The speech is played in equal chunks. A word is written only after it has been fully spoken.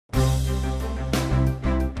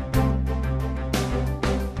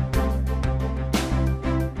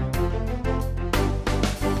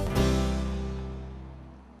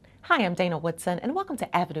Hi, I'm Dana Woodson, and welcome to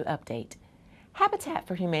Ave Update. Habitat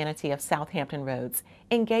for Humanity of Southampton Roads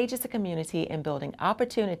engages the community in building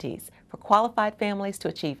opportunities for qualified families to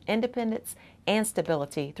achieve independence and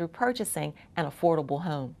stability through purchasing an affordable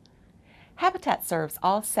home. Habitat serves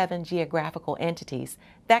all 7 geographical entities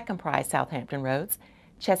that comprise Southampton Roads: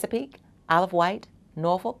 Chesapeake, Isle of Wight,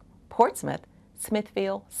 Norfolk, Portsmouth,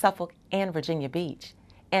 Smithfield, Suffolk, and Virginia Beach.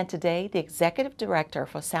 And today, the Executive Director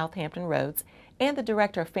for Southampton Roads and the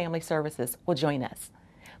Director of Family Services will join us.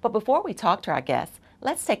 But before we talk to our guests,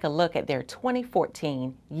 let's take a look at their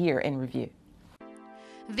 2014 year in review.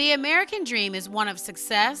 The American dream is one of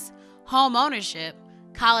success, home ownership,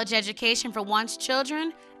 college education for one's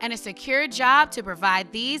children, and a secure job to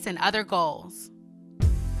provide these and other goals.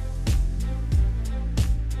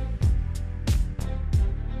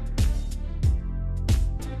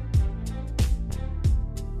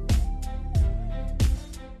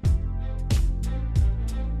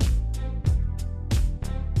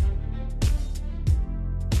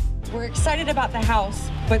 We're excited about the house,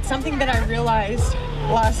 but something that I realized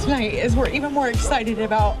last night is we're even more excited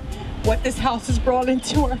about what this house has brought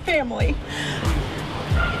into our family.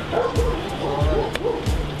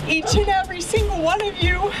 Each and every single one of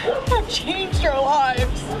you have changed our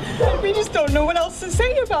lives, and we just don't know what else to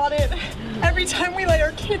say about it. Every time we lay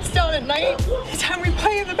our kids down at night, every time we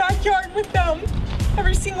play in the backyard with them,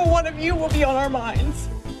 every single one of you will be on our minds.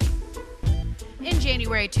 In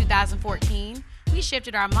January 2014, we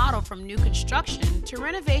shifted our model from new construction to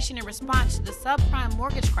renovation in response to the subprime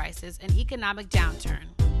mortgage crisis and economic downturn.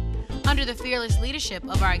 Under the fearless leadership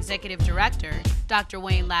of our Executive Director, Dr.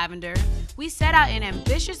 Wayne Lavender, we set out an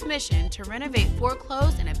ambitious mission to renovate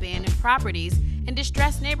foreclosed and abandoned properties in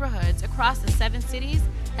distressed neighborhoods across the 7 cities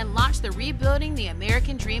and launch the Rebuilding the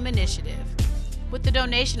American Dream initiative. With the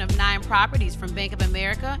donation of 9 properties from Bank of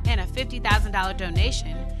America and a $50,000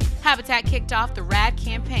 donation, Habitat kicked off the RAD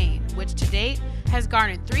campaign, which to date has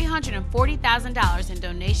garnered $340,000 in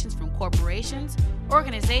donations from corporations,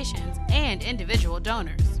 organizations, and individual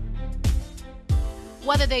donors.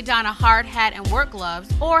 Whether they don a hard hat and work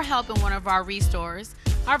gloves or help in one of our restores,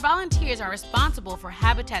 our volunteers are responsible for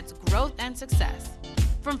Habitat's growth and success.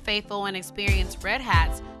 From faithful and experienced Red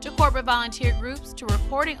Hats to corporate volunteer groups to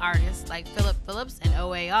recording artists like Philip Phillips and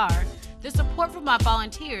OAR, the support from our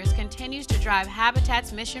volunteers continues to drive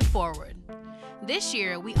Habitat's mission forward. This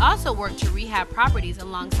year, we also worked to rehab properties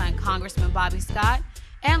alongside Congressman Bobby Scott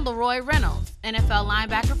and Leroy Reynolds, NFL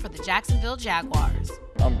linebacker for the Jacksonville Jaguars.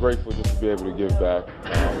 I'm grateful just to be able to give back.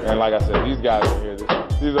 And like I said, these guys are here.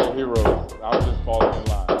 These are heroes. I was just following in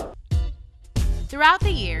line. Throughout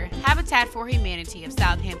the year, Habitat for Humanity of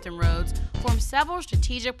Southampton Roads formed several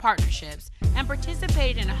strategic partnerships and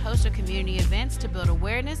participated in a host of community events to build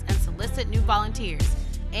awareness and solicit new volunteers.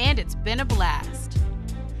 And it's been a blast.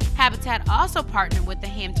 Habitat also partnered with the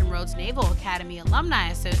Hampton Roads Naval Academy Alumni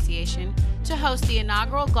Association to host the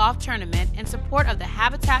inaugural golf tournament in support of the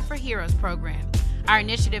Habitat for Heroes program, our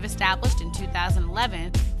initiative established in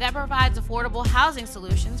 2011 that provides affordable housing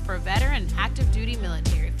solutions for veteran and active duty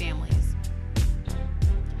military families.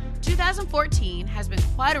 2014 has been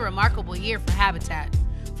quite a remarkable year for Habitat,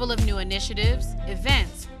 full of new initiatives,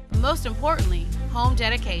 events, but most importantly, home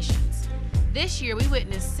dedications. This year, we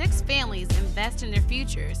witnessed 6 families invest in their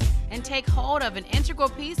futures and take hold of an integral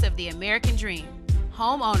piece of the American dream,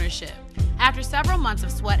 home ownership. After several months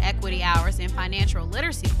of sweat equity hours and financial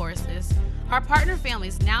literacy courses, our partner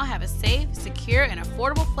families now have a safe, secure, and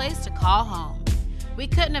affordable place to call home. We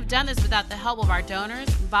couldn't have done this without the help of our donors,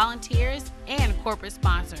 volunteers, and corporate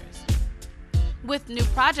sponsors. With new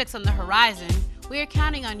projects on the horizon, we are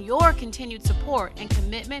counting on your continued support and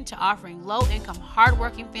commitment to offering low-income,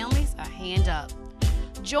 hardworking families a hand up.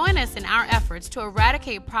 Join us in our efforts to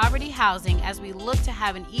eradicate poverty housing as we look to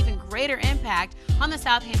have an even greater impact on the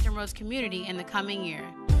Southampton Roads community in the coming year.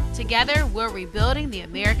 Together, we're rebuilding the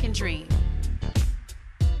American dream.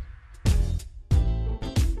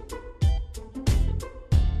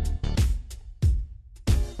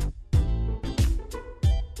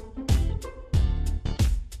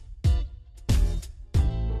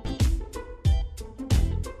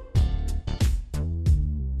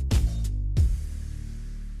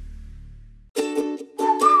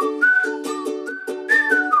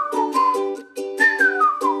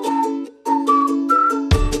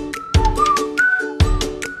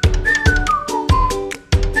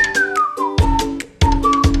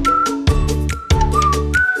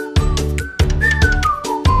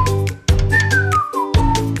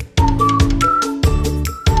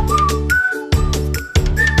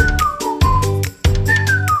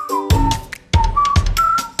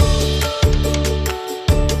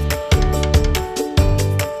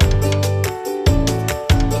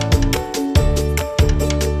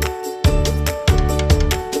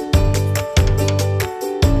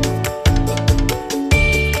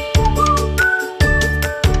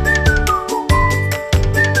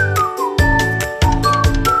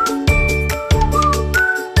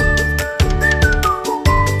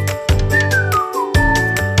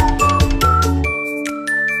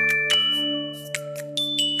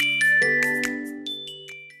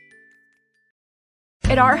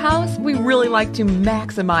 our house, we really like to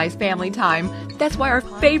maximize family time. That's why our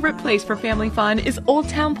favorite place for family fun is Old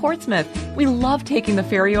Town Portsmouth. We love taking the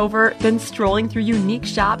ferry over, then strolling through unique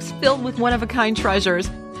shops filled with one-of-a-kind treasures.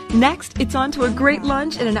 Next, it's on to a great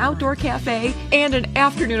lunch at an outdoor cafe and an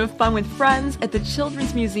afternoon of fun with friends at the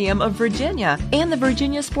Children's Museum of Virginia and the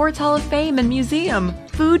Virginia Sports Hall of Fame and Museum.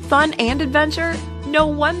 Food, fun, and adventure? No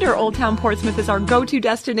wonder Old Town Portsmouth is our go-to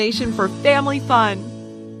destination for family fun.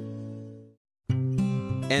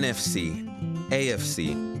 NFC,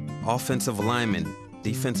 AFC, offensive linemen,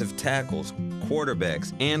 defensive tackles,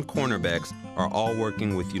 quarterbacks, and cornerbacks are all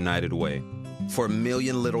working with United Way for a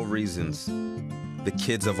million little reasons. The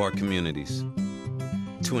kids of our communities,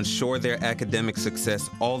 to ensure their academic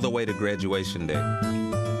success all the way to graduation day.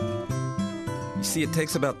 You see, it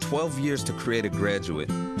takes about 12 years to create a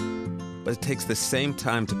graduate, but it takes the same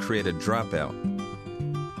time to create a dropout.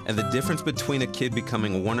 And the difference between a kid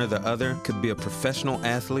becoming one or the other could be a professional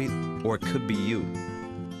athlete, or it could be you.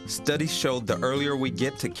 Studies showed the earlier we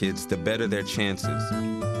get to kids, the better their chances.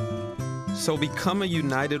 So become a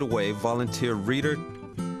United Way volunteer reader,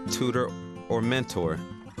 tutor, or mentor,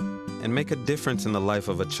 and make a difference in the life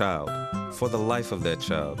of a child, for the life of that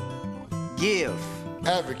child. Give.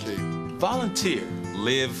 Advocate. Volunteer.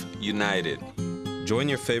 Live united. Join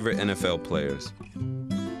your favorite NFL players.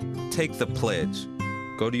 Take the pledge.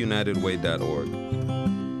 Go to unitedway.org.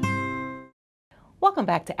 Welcome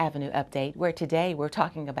back to Avenue Update, where today we're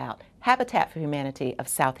talking about Habitat for Humanity of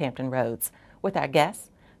Southampton Roads with our guests,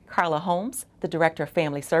 Carla Holmes, the Director of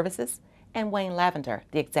Family Services, and Wayne Lavender,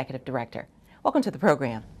 the Executive Director. Welcome to the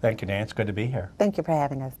program. Thank you, Dan. It's good to be here. Thank you for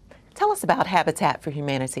having us. Tell us about Habitat for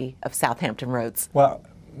Humanity of Southampton Roads. Well,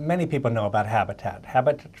 many people know about Habitat.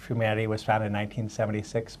 Habitat for Humanity was founded in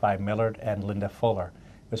 1976 by Millard and Linda Fuller.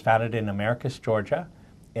 It was founded in Americus, Georgia,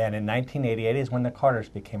 and in 1988 is when the Carters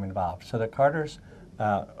became involved. So the Carters, they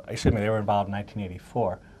were involved in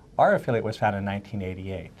 1984. Our affiliate was founded in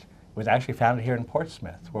 1988. It was actually founded here in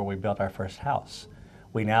Portsmouth, where we built our first house.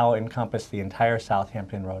 We now encompass the entire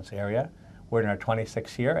Southampton Roads area. We're in our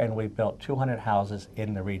 26th year, and we've built 200 houses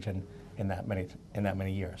in the region in that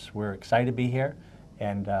many years. We're excited to be here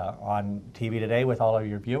and on TV today with all of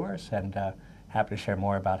your viewers, and happy to share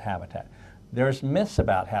more about Habitat. There's myths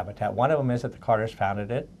about Habitat. One of them is that the Carters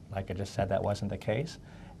founded it. Like I just said, that wasn't the case.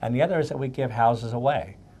 And the other is that we give houses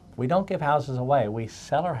away. We don't give houses away. We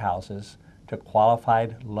sell our houses to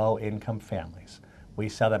qualified low-income families. We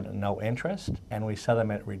sell them at no interest, and we sell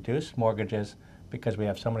them at reduced mortgages because we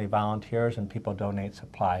have so many volunteers and people donate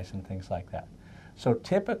supplies and things like that. So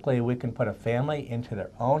typically we can put a family into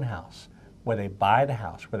their own house, where they buy the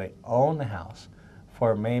house, where they own the house,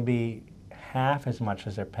 for maybe half as much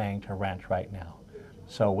as they're paying to rent right now.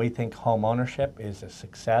 So we think home ownership is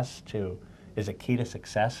a key to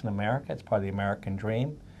success in America. It's part of the American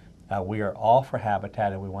dream. We are all for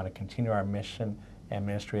Habitat, and we want to continue our mission and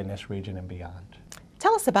ministry in this region and beyond.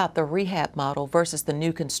 Tell us about the rehab model versus the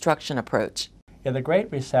new construction approach. Yeah, the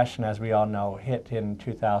Great Recession, as we all know, hit in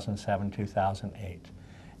 2007, 2008.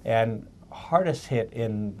 And hardest hit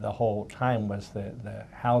in the whole time was the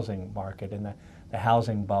housing market and the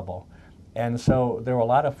housing bubble. And so there were a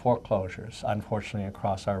lot of foreclosures, unfortunately,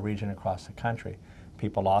 across our region, across the country.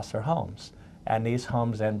 People lost their homes, and these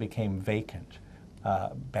homes then became vacant.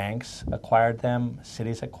 Banks acquired them,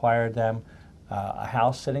 cities acquired them. A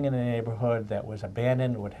house sitting in a neighborhood that was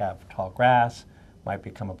abandoned would have tall grass, might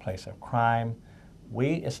become a place of crime.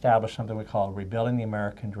 We established something we call Rebuilding the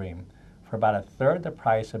American Dream. For about a third the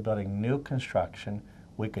price of building new construction,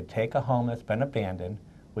 we could take a home that's been abandoned,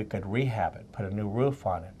 we could rehab it, put a new roof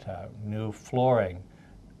on it, new flooring,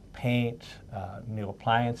 paint, new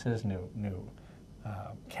appliances, new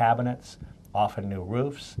cabinets, often new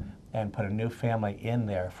roofs, and put a new family in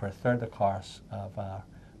there for a third the cost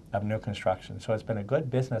of new construction. So it's been a good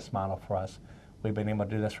business model for us. We've been able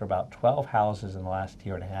to do this for about 12 houses in the last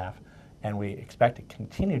year and a half, and we expect to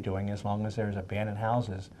continue doing as long as there's abandoned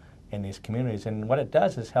houses in these communities. And what it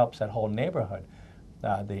does is helps that whole neighborhood.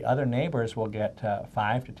 The other neighbors will get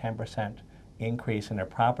 5 to 10% increase in their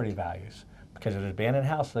property values, because if there's an abandoned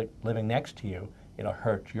house living next to you, it'll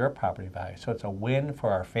hurt your property value. So it's a win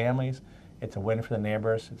for our families, it's a win for the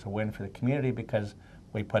neighbors, it's a win for the community, because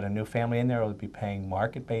we put a new family in there, we'll be paying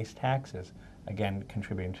market-based taxes, again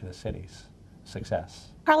contributing to the city's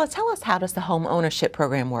success. Carla, tell us, how does the home ownership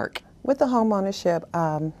program work? With the home ownership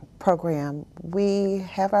program, we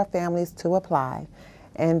have our families to apply,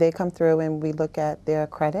 And they come through and we look at their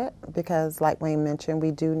credit because, like Wayne mentioned,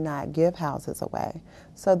 we do not give houses away.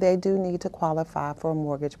 So they do need to qualify for a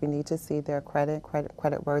mortgage. We need to see their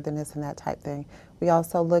credit worthiness and that type thing. We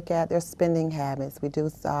also look at their spending habits. We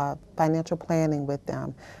do financial planning with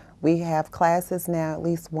them. We have classes now at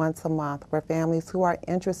least once a month where families who are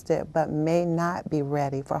interested but may not be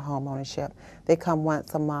ready for home ownership, they come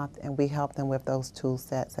once a month and we help them with those tool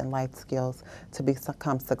sets and life skills to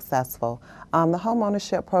become successful. The home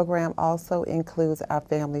ownership program also includes our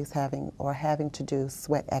families having to do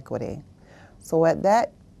sweat equity. So what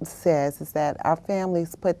that says is that our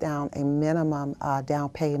families put down a minimum down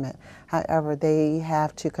payment. However, they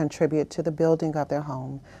have to contribute to the building of their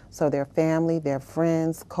home. So their family, their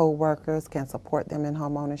friends, co-workers can support them in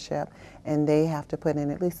home ownership, and they have to put in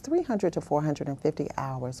at least 300 to 450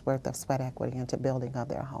 hours worth of sweat equity into building of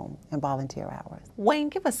their home and volunteer hours. Wayne,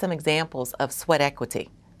 give us some examples of sweat equity.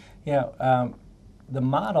 Yeah, the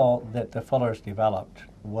model that the Fullers developed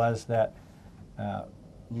was that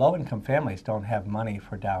low-income families don't have money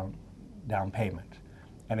for down payment.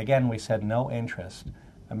 And again, we said no interest.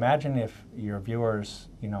 Imagine if your viewers,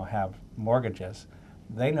 have mortgages.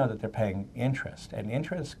 They know that they're paying interest, and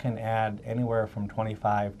interest can add anywhere from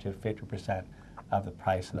 25 to 50% of the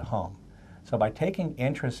price of the home. So by taking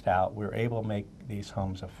interest out, we're able to make these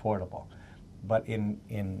homes affordable. But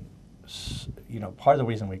part of the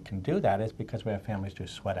reason we can do that is because we have families do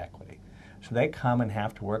sweat equity. So they come and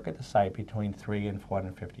have to work at the site between 3 and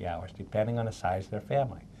 450 hours, depending on the size of their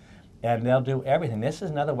family. And they'll do everything. This is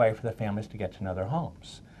another way for the families to get to know their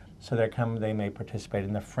homes. So they may participate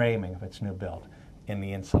in the framing if it's new build, in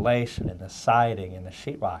the insulation, in the siding, in the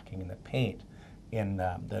sheetrocking, in the paint, in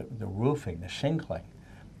the roofing, the shingling.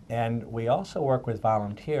 And we also work with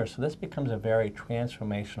volunteers, so this becomes a very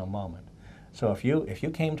transformational moment. So if you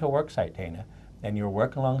came to a work site, Dana, and you're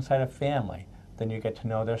working alongside a family, then you get to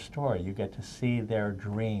know their story. You get to see their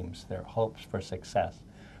dreams, their hopes for success.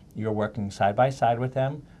 You're working side by side with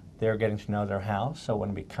them. They're getting to know their house, so when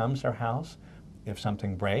it becomes their house, if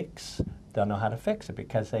something breaks, they'll know how to fix it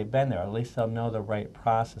because they've been there. At least they'll know the right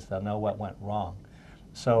process. They'll know what went wrong.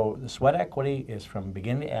 So the sweat equity is from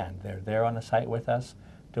beginning to end. They're there on the site with us,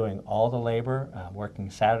 doing all the labor, working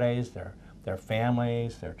Saturdays. Their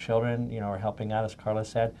families, their children, are helping out, as Carla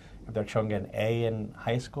said. If their children get an A in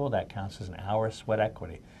high school, that counts as an hour of sweat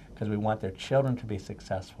equity because we want their children to be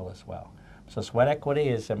successful as well. So sweat equity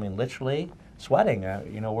is, literally sweating.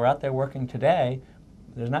 We're out there working today.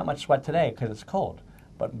 There's not much sweat today because it's cold.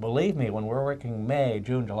 But believe me, when we're working May,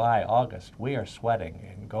 June, July, August, we are sweating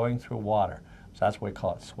and going through water. So that's why we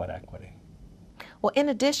call it sweat equity. Well, in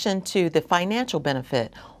addition to the financial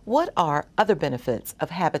benefit, what are other benefits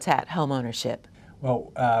of Habitat homeownership?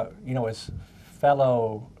 Well, as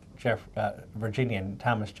fellow Virginian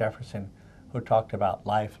Thomas Jefferson, who talked about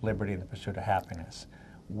life, liberty, and the pursuit of happiness,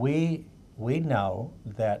 we know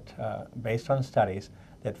that, based on studies,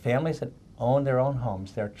 that families that own their own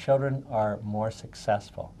homes, their children are more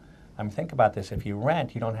successful. Think about this. If you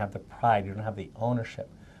rent, you don't have the pride, you don't have the ownership.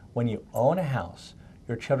 When you own a house,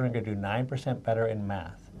 your children are going to do 9% better in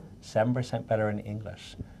math, 7% better in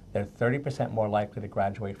English. They're 30% more likely to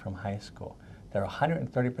graduate from high school. They're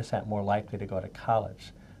 130% more likely to go to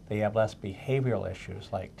college. They have less behavioral issues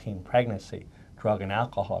like teen pregnancy, drug and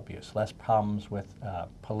alcohol abuse, less problems with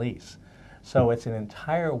police. So it's an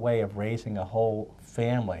entire way of raising a whole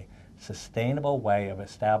family, sustainable way of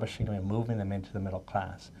establishing them and moving them into the middle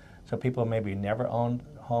class. So people maybe never owned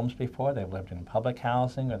homes before. They've lived in public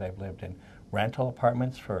housing or they've lived in rental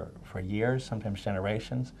apartments for years, sometimes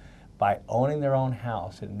generations. By owning their own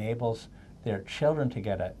house, it enables their children to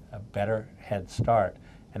get a better head start.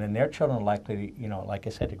 And then their children are likely, like I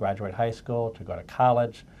said, to graduate high school, to go to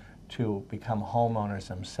college, to become homeowners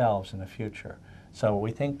themselves in the future. So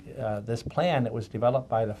we think this plan that was developed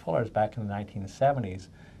by the Fullers back in the 1970s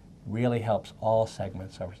really helps all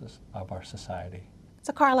segments of our society.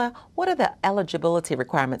 So Carla, what are the eligibility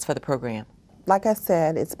requirements for the program? Like I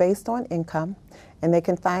said, it's based on income, and they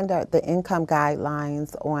can find out the income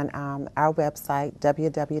guidelines on our website,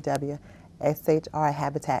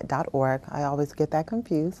 www.shrhabitat.org. I always get that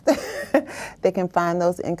confused. They can find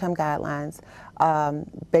those income guidelines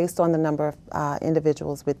based on the number of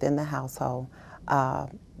individuals within the household,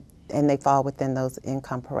 and they fall within those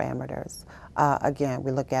income parameters. Again,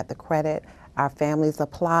 we look at the credit. Our families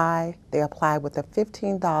apply. They apply with a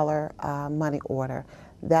 $15 money order.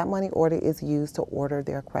 That money order is used to order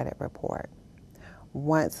their credit report.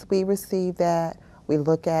 Once we receive that, we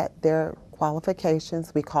look at their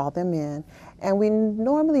qualifications, we call them in, and we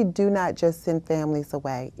normally do not just send families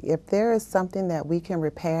away. If there is something that we can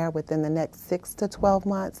repair within the next 6 to 12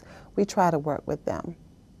 months, we try to work with them.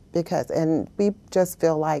 and we just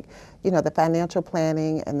feel like, the financial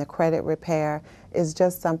planning and the credit repair is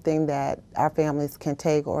just something that our families can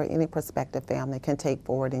take, or any prospective family can take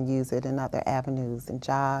forward and use it in other avenues and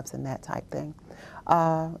jobs and that type thing.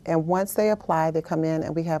 And once they apply, they come in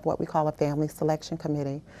and we have what we call a family selection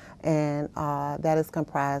committee, and that is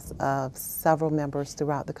comprised of several members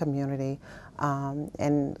throughout the community,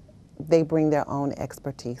 and they bring their own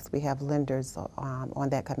expertise. We have lenders on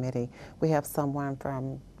that committee. We have someone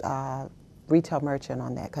from retail merchant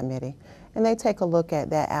on that committee, and they take a look at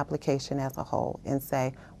that application as a whole and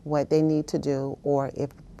say what they need to do, or if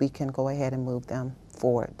we can go ahead and move them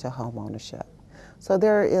forward to home ownership. So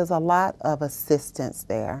there is a lot of assistance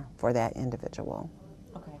there for that individual.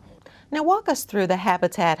 Okay. Now walk us through the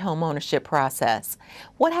Habitat home ownership process.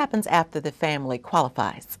 What happens after the family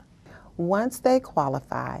qualifies? Once they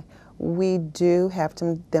qualify, we do have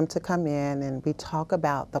them to come in and we talk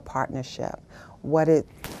about the partnership, what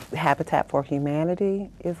Habitat for Humanity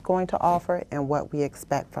is going to offer and what we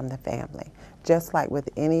expect from the family, just like with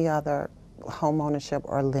any other home ownership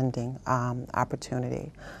or lending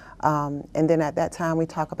opportunity. And then at that time we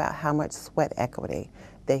talk about how much sweat equity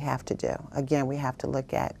they have to do. Again, we have to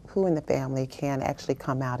look at who in the family can actually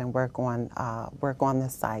come out and work on the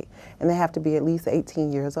site. And they have to be at least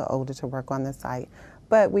 18 years or older to work on the site.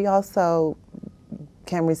 But we also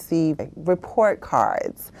can receive report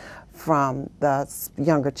cards from the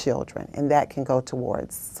younger children, and that can go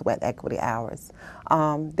towards sweat equity hours.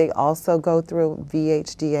 They also go through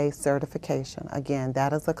VHDA certification. Again,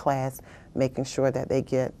 that is a class making sure that they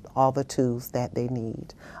get all the tools that they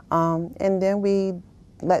need. And then we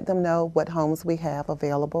let them know what homes we have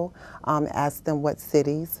available, ask them what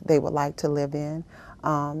cities they would like to live in,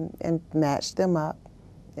 and match them up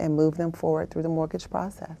and move them forward through the mortgage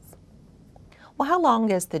process. Well, how long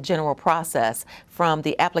is the general process from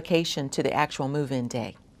the application to the actual move-in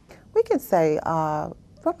day? We could say from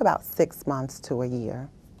about 6 months to a year.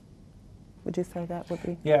 Would you say that would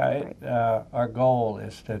be? Yeah, right? Our goal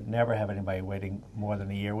is to never have anybody waiting more than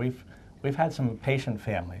a year. We've had some patient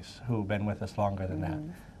families who've been with us longer than that,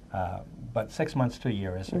 but 6 months to a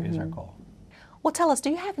year is our goal. Well, tell us, do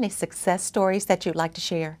you have any success stories that you'd like to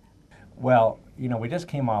share? Well, we just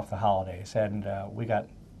came off the holidays, and we got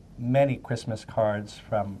many Christmas cards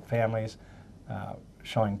from families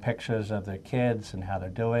showing pictures of their kids and how they're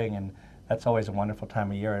doing, and that's always a wonderful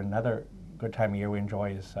time of year. Another good time of year we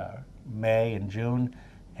enjoy is May and June,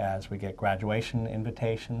 as we get graduation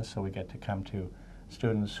invitations, so we get to come to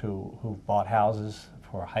students who've bought houses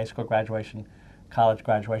for high school graduation, college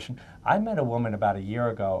graduation. I met a woman about a year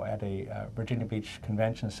ago at a Virginia Beach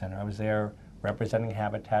Convention Center. I was there representing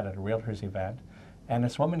Habitat at a realtors event, and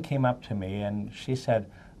this woman came up to me and she said,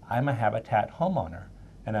 "I'm a Habitat homeowner."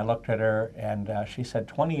 And I looked at her and she said,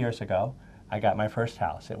 20 years ago, I got my first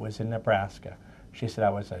house. It was in Nebraska. She said,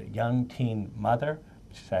 I was a young teen mother.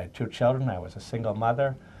 She said, I had 2 children. I was a single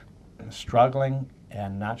mother, struggling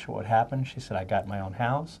and not sure what happened. She said, I got my own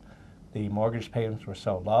house. The mortgage payments were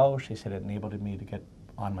so low. She said it enabled me to get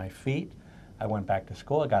on my feet. I went back to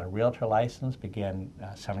school. I got a realtor license, began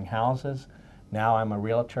selling houses. Now I'm a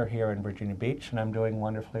realtor here in Virginia Beach, and I'm doing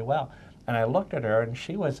wonderfully well. And I looked at her, and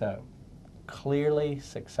she was a clearly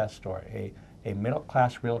success story, a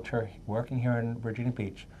middle-class realtor working here in Virginia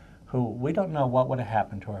Beach, who we don't know what would have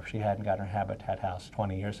happened to her if she hadn't gotten her Habitat house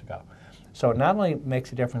 20 years ago. So it not only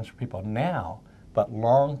makes a difference for people now, but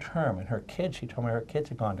long-term. And her kids, she told me her kids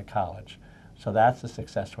had gone to college. So that's the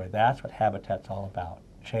success story. That's what Habitat's all about,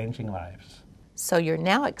 changing lives. So you're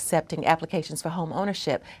now accepting applications for home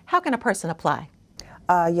ownership. How can a person apply?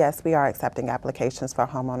 Yes, we are accepting applications for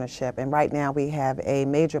home ownership, and right now we have a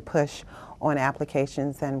major push on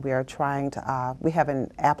applications, and we are trying to, we have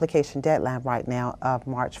an application deadline right now of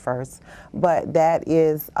March 1st, but that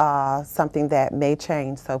is something that may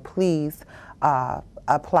change, so please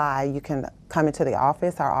apply. You can come into the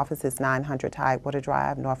office. Our office is 900 Tidewater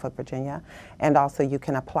Drive, Norfolk, Virginia, and also you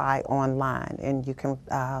can apply online, and you can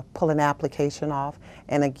pull an application off,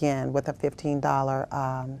 and again, with a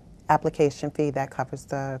 $15 application fee that covers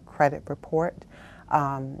the credit report.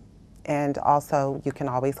 And also you can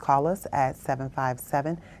always call us at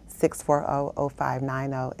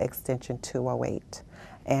 757-640-0590 extension 208.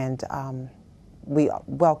 And we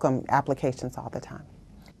welcome applications all the time.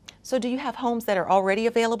 So do you have homes that are already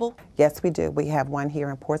available? Yes, we do. We have one here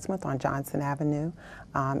in Portsmouth on Johnson Avenue,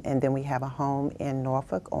 and then we have a home in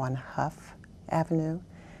Norfolk on Huff Avenue.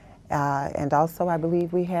 And also, I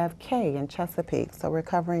believe we have K in Chesapeake, so we're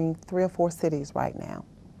covering 3 or 4 cities right now.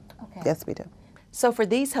 Okay. Yes, we do. So for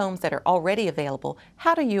these homes that are already available,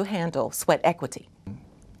 how do you handle sweat equity?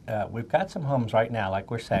 We've got some homes right now, like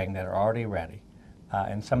we're saying, that are already ready.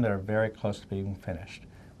 and some that are very close to being finished.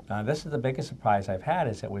 This is the biggest surprise I've had,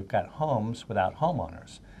 is that we've got homes without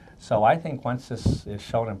homeowners. So I think once this is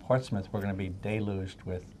shown in Portsmouth, we're going to be deluged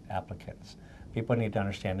with applicants. People need to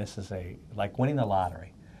understand this is like winning the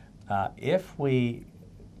lottery. If we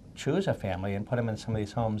choose a family and put them in some of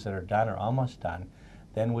these homes that are done or almost done,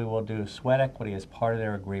 then we will do sweat equity as part of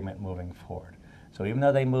their agreement moving forward. So even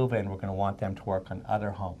though they move in, we're going to want them to work on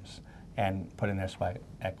other homes and put in their sweat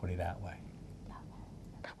equity that way.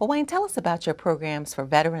 Well, Wayne, tell us about your programs for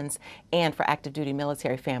veterans and for active duty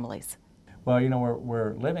military families. Well, you know,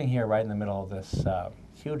 we're living here right in the middle of this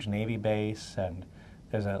huge Navy base, and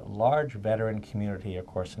there's a large veteran community, of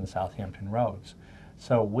course, in Southampton Roads.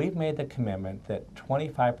 So we've made the commitment that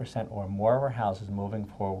 25% or more of our houses moving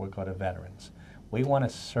forward will go to veterans. We want to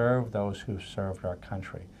serve those who served our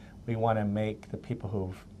country. We want to make the people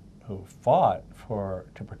who've fought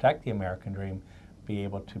to protect the American dream be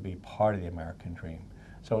able to be part of the American dream.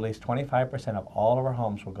 So at least 25% of all of our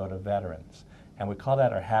homes will go to veterans. And we call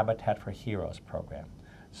that our Habitat for Heroes program.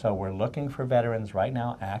 So we're looking for veterans right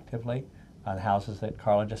now actively on houses that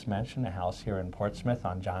Carla just mentioned, a house here in Portsmouth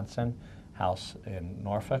on Johnson, house in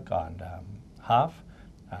Norfolk on Huff,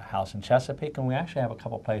 a house in Chesapeake, and we actually have a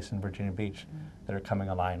couple places in Virginia Beach that are coming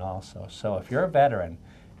online also. So if you're a veteran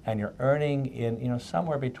and you're earning in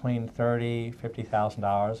somewhere between $30,000,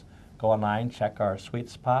 $50,000, go online, check our sweet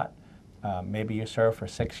spot. Maybe you served for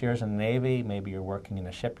 6 years in the Navy, maybe you're working in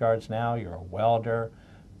the shipyards now, you're a welder,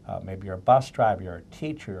 maybe you're a bus driver, you're a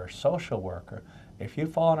teacher, you're a social worker. If you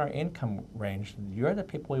fall in our income range, you're the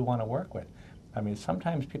people we want to work with. I mean,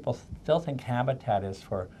 sometimes people still think Habitat is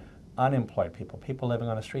for unemployed people, people living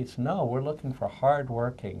on the streets. No, we're looking for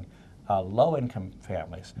hardworking, low-income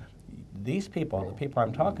families. These people, the people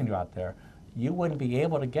I'm talking to out there, you wouldn't be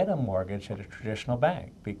able to get a mortgage at a traditional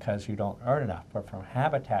bank because you don't earn enough. But from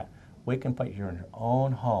Habitat, we can put you in your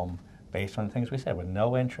own home based on the things we said, with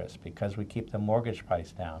no interest, because we keep the mortgage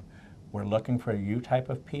price down. We're looking for you type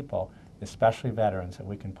of people, especially veterans, that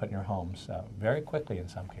we can put in your homes very quickly in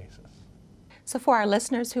some cases. So for our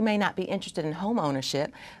listeners who may not be interested in home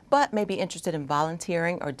ownership, but may be interested in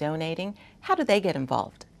volunteering or donating, how do they get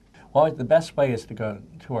involved? Well, the best way is to go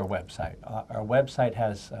to our website. Our website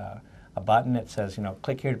has a button that says,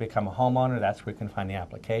 click here to become a homeowner. That's where you can find the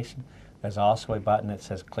application. There's also a button that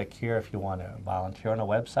says click here if you want to volunteer on a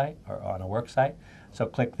website or on a work site. So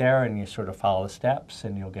click there and you sort of follow the steps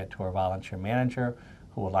and you'll get to our volunteer manager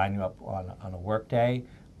who will line you up on a work day.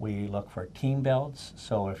 We look for team builds.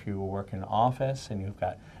 So if you work in an office and you've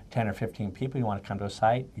got 10 or 15 people you want to come to a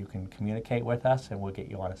site, you can communicate with us and we'll get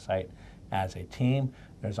you on a site as a team.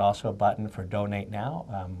 There's also a button for Donate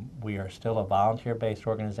Now. We are still a volunteer-based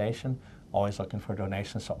organization, always looking for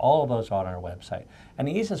donations. So all of those are on our website. And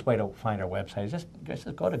the easiest way to find our website is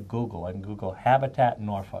just go to Google and Google Habitat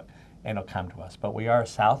Norfolk, and it'll come to us. But we are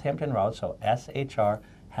Southampton Road, so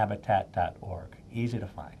shrhabitat.org. Easy to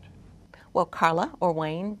find. Well, Carla or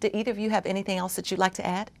Wayne, do either of you have anything else that you'd like to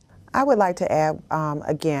add? I would like to add,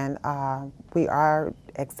 again, we are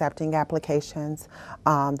accepting applications.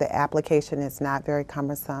 The application is not very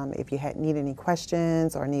cumbersome. If you need any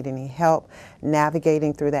questions or need any help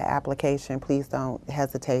navigating through the application, please don't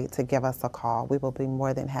hesitate to give us a call. We will be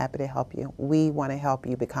more than happy to help you. We want to help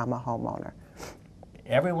you become a homeowner.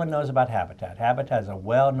 Everyone knows about Habitat. Habitat is a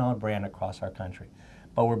well-known brand across our country.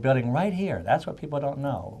 But we're building right here. That's what people don't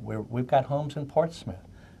know. We've got homes in Portsmouth,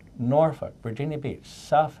 Norfolk, Virginia Beach,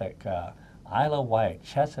 Suffolk, Isle of Wight,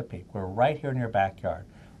 Chesapeake. We're right here in your backyard.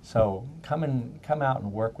 So come out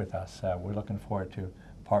and work with us. We're looking forward to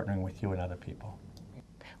partnering with you and other people.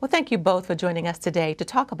 Well, thank you both for joining us today to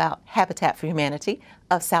talk about Habitat for Humanity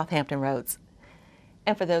of Southampton Roads.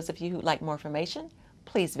 And for those of you who'd like more information,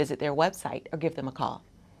 please visit their website or give them a call.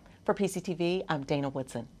 For PCTV, I'm Dana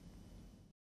Woodson.